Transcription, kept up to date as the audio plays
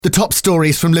The top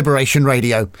stories from Liberation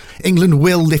Radio. England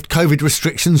will lift COVID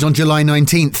restrictions on July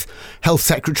 19th. Health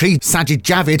Secretary Sajid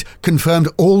Javid confirmed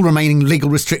all remaining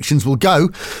legal restrictions will go.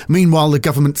 Meanwhile, the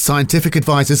government's scientific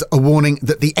advisors are warning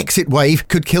that the exit wave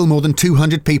could kill more than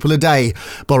 200 people a day.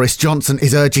 Boris Johnson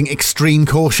is urging extreme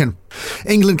caution.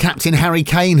 England captain Harry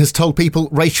Kane has told people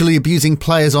racially abusing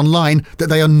players online that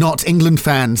they are not England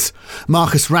fans.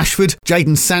 Marcus Rashford,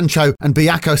 Jadon Sancho and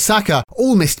Bukayo Saka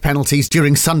all missed penalties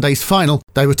during Sunday's final.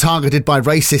 They were targeted by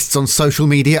racists on social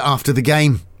media after the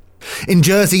game. In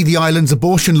Jersey, the island's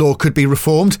abortion law could be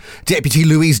reformed. Deputy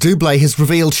Louise Doublé has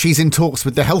revealed she's in talks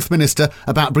with the Health Minister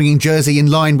about bringing Jersey in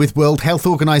line with World Health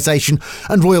Organization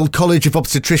and Royal College of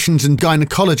Obstetricians and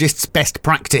Gynecologists' best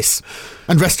practice.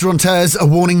 And restaurateurs are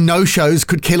warning no-shows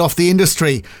could kill off the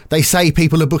industry. They say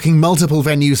people are booking multiple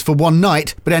venues for one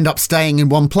night but end up staying in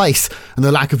one place, and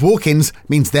the lack of walk-ins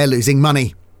means they're losing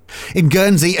money. In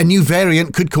Guernsey, a new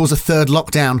variant could cause a third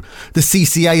lockdown. The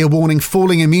CCA are warning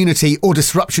falling immunity or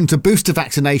disruption to booster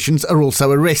vaccinations are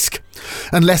also a risk.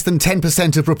 And less than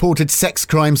 10% of reported sex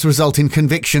crimes result in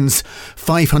convictions.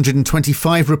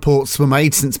 525 reports were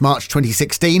made since March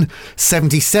 2016.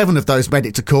 77 of those made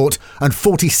it to court and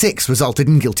 46 resulted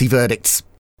in guilty verdicts.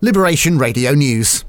 Liberation Radio News.